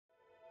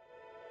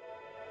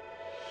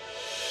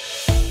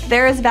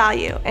There is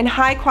value in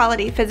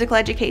high-quality physical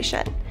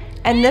education,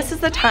 and this is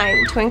the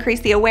time to increase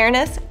the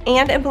awareness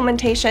and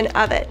implementation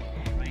of it.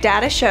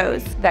 Data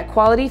shows that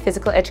quality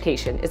physical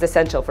education is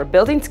essential for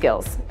building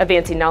skills,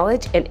 advancing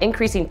knowledge, and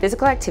increasing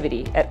physical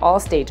activity at all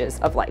stages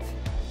of life.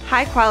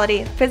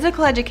 High-quality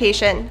physical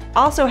education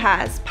also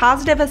has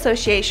positive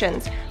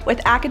associations with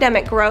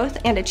academic growth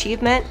and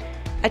achievement,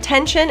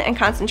 attention and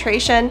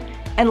concentration,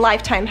 and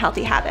lifetime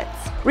healthy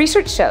habits.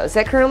 Research shows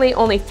that currently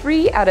only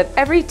 3 out of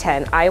every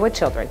 10 Iowa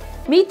children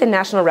meet the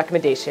national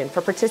recommendation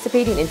for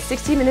participating in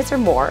 60 minutes or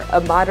more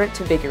of moderate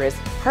to vigorous,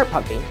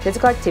 heart-pumping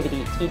physical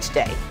activity each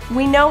day.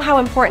 We know how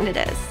important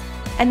it is,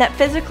 and that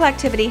physical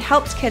activity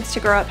helps kids to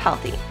grow up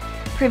healthy,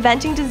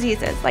 preventing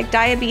diseases like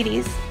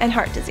diabetes and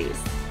heart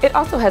disease. It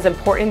also has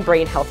important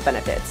brain health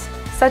benefits,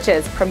 such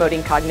as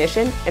promoting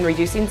cognition and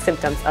reducing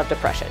symptoms of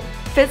depression.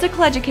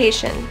 Physical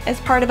education is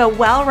part of a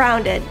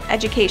well-rounded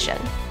education,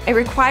 a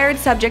required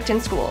subject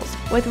in schools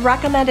with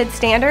recommended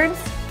standards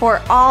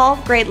for all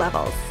grade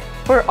levels.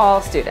 For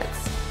all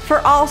students.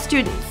 For all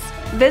students.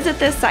 Visit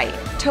this site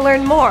to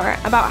learn more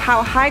about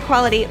how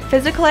high-quality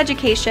physical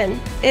education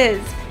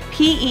is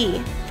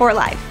PE for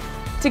life.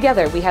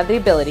 Together, we have the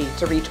ability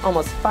to reach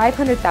almost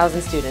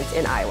 500,000 students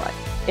in Iowa.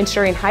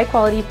 Ensuring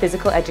high-quality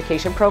physical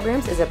education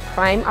programs is a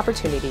prime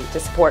opportunity to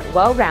support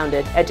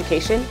well-rounded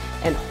education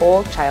and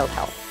whole child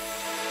health.